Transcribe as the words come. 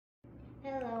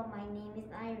Hello, my name is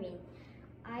Irene.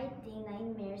 I think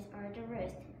nightmares are the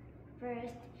worst.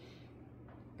 First,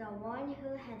 the one who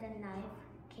had a knife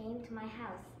came to my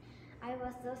house. I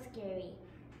was so scary.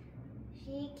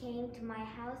 She came to my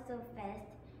house so fast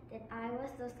that I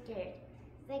was so scared.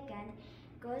 Second,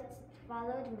 ghosts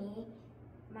followed me,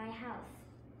 my house.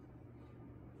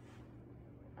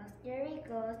 A scary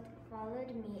ghost followed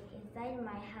me inside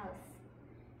my house.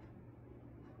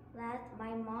 Last, my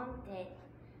mom died.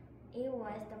 It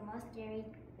was the most scary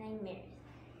nightmare.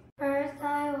 First,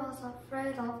 I was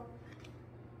afraid of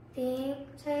being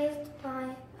chased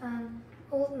by an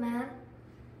old man.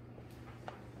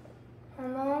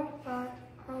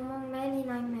 Among many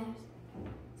nightmares,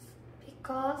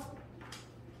 because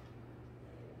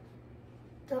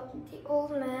the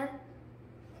old man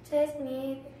chased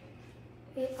me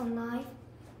with a knife.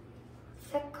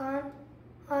 Second,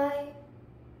 I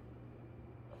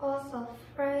was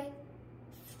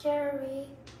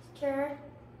scared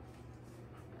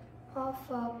of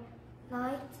a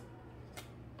night.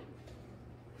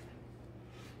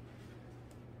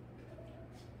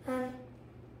 And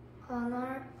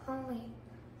only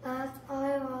last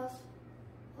I was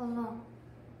alone.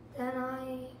 Then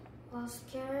I was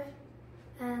scared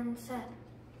and sad.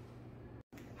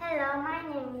 Hello, my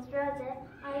name is Rosa.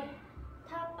 I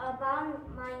talk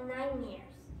about my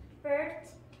nightmares.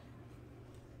 First,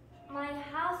 my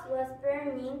house was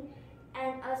burning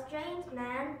and a strange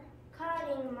man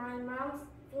cutting my mom's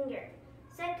finger.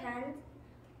 Second,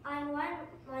 I went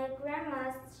my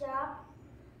grandma's shop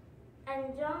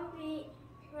and zombie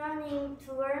running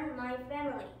toward my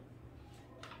family.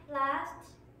 Last,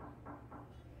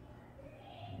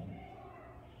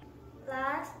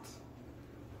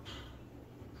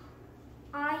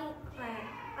 I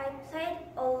played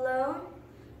alone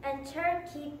and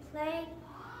Turkey played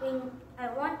when I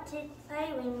wanted to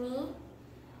play with me,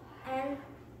 and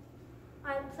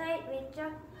I played with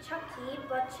Chucky,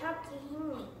 but Chucky hit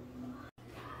me.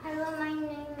 Hello, my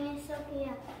name is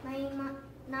Sophia. My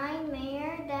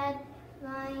nightmare that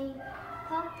my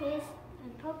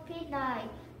puppy died.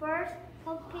 First,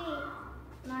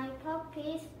 my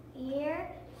puppy's ears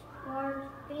were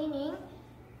spinning,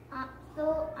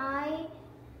 so I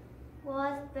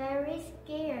was very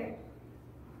scared.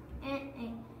 And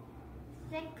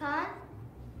second,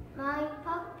 my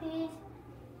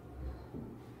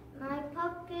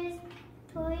puppy's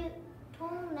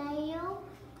toenail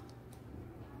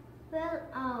fell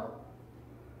out.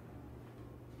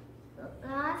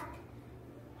 Last,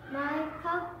 my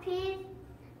puppy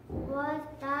was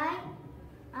died.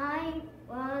 I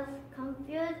was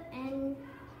confused and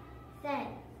sad.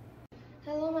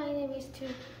 Hello, my name is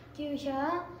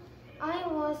Kyusha. I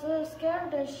was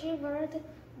scared and shivered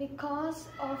because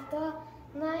of the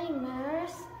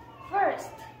nightmares.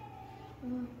 First,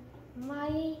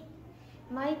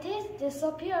 my teeth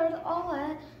disappeared all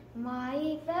and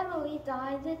my family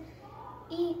died.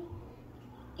 In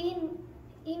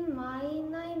my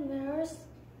nightmares,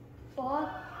 but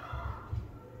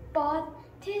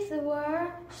teeth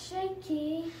were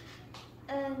shaky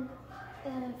and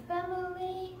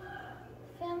family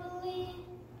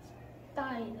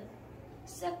died.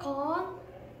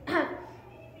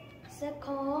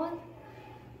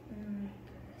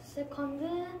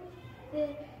 Second,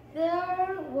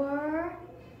 there were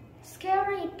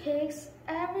scary pigs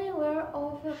everywhere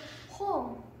of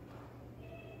home.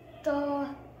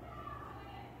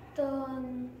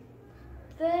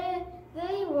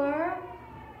 They were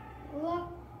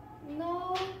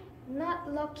not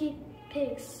lucky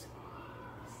pigs.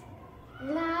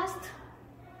 Last,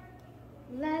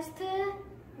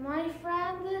 my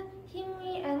friend hit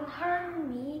me and hurt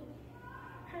me.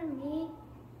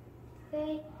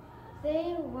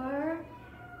 They were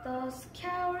the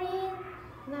scary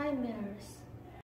nightmares.